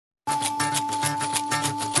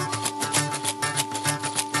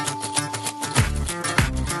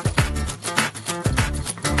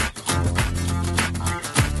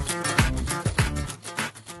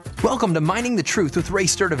Welcome to Mining the Truth with Ray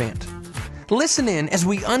Sturdivant. Listen in as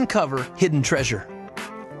we uncover hidden treasure.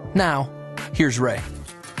 Now, here's Ray.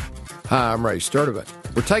 Hi, I'm Ray Sturdivant.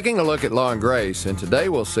 We're taking a look at law and grace, and today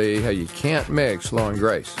we'll see how you can't mix law and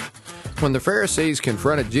grace. When the Pharisees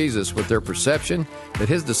confronted Jesus with their perception that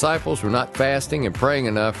his disciples were not fasting and praying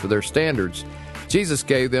enough for their standards, Jesus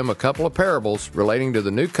gave them a couple of parables relating to the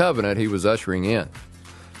new covenant he was ushering in.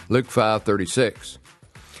 Luke 5:36.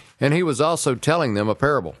 And he was also telling them a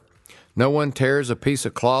parable. No one tears a piece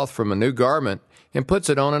of cloth from a new garment and puts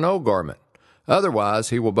it on an old garment. Otherwise,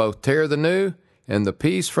 he will both tear the new, and the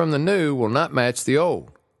piece from the new will not match the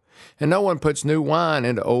old. And no one puts new wine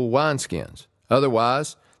into old wineskins.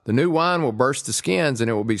 Otherwise, the new wine will burst the skins, and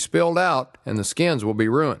it will be spilled out, and the skins will be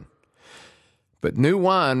ruined. But new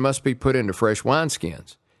wine must be put into fresh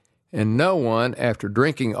wineskins. And no one, after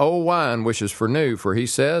drinking old wine, wishes for new, for he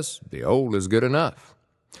says, the old is good enough.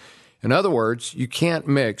 In other words, you can't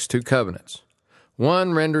mix two covenants.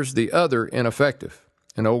 One renders the other ineffective.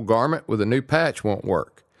 An old garment with a new patch won't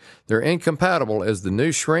work. They're incompatible. As the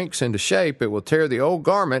new shrinks into shape, it will tear the old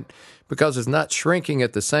garment because it's not shrinking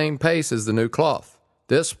at the same pace as the new cloth.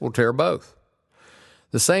 This will tear both.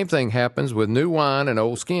 The same thing happens with new wine and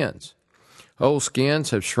old skins. Old skins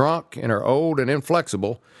have shrunk and are old and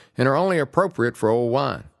inflexible and are only appropriate for old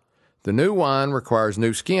wine. The new wine requires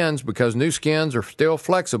new skins because new skins are still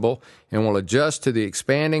flexible and will adjust to the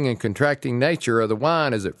expanding and contracting nature of the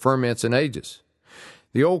wine as it ferments and ages.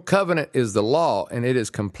 The old covenant is the law, and it is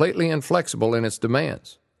completely inflexible in its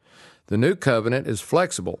demands. The new covenant is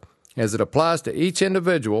flexible as it applies to each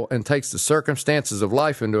individual and takes the circumstances of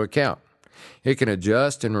life into account. It can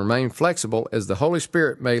adjust and remain flexible as the Holy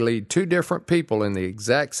Spirit may lead two different people in the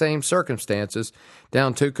exact same circumstances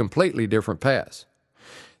down two completely different paths.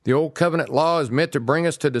 The Old Covenant law is meant to bring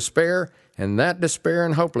us to despair, and that despair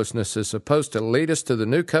and hopelessness is supposed to lead us to the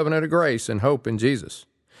New Covenant of grace and hope in Jesus.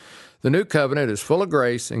 The New Covenant is full of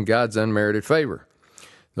grace and God's unmerited favor.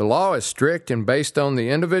 The law is strict and based on the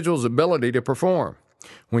individual's ability to perform.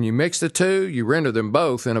 When you mix the two, you render them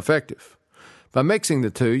both ineffective. By mixing the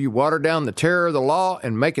two, you water down the terror of the law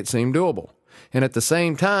and make it seem doable. And at the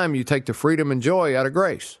same time, you take the freedom and joy out of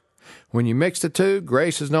grace. When you mix the two,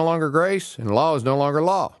 grace is no longer grace, and law is no longer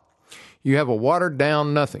law. You have a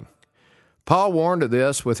watered-down nothing. Paul warned of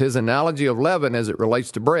this with his analogy of leaven as it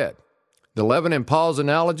relates to bread. The leaven in Paul's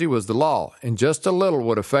analogy was the law, and just a little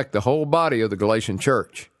would affect the whole body of the Galatian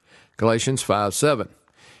church. Galatians 5:7.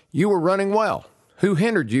 You were running well. Who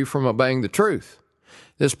hindered you from obeying the truth?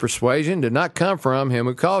 This persuasion did not come from him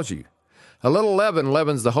who calls you. A little leaven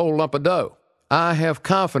leavens the whole lump of dough. I have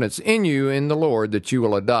confidence in you in the Lord that you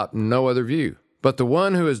will adopt no other view. But the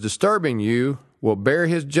one who is disturbing you will bear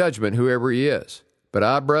his judgment, whoever he is. But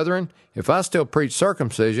I, brethren, if I still preach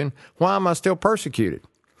circumcision, why am I still persecuted?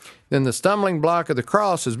 Then the stumbling block of the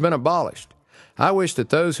cross has been abolished. I wish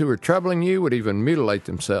that those who are troubling you would even mutilate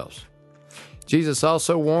themselves. Jesus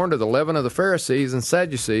also warned of the leaven of the Pharisees and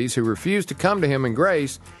Sadducees who refused to come to him in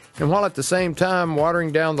grace, and while at the same time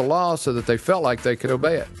watering down the law so that they felt like they could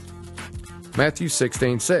obey it. Matthew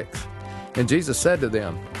 16:6. And Jesus said to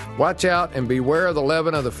them, watch out and beware of the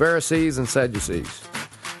leaven of the Pharisees and Sadducees.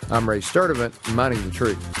 I'm Ray Sturdivant, Mining the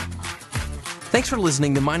Truth. Thanks for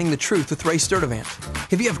listening to Mining the Truth with Ray Sturdivant.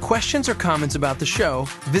 If you have questions or comments about the show,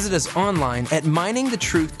 visit us online at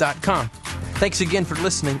miningthetruth.com. Thanks again for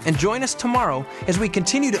listening, and join us tomorrow as we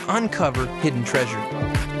continue to uncover hidden treasure.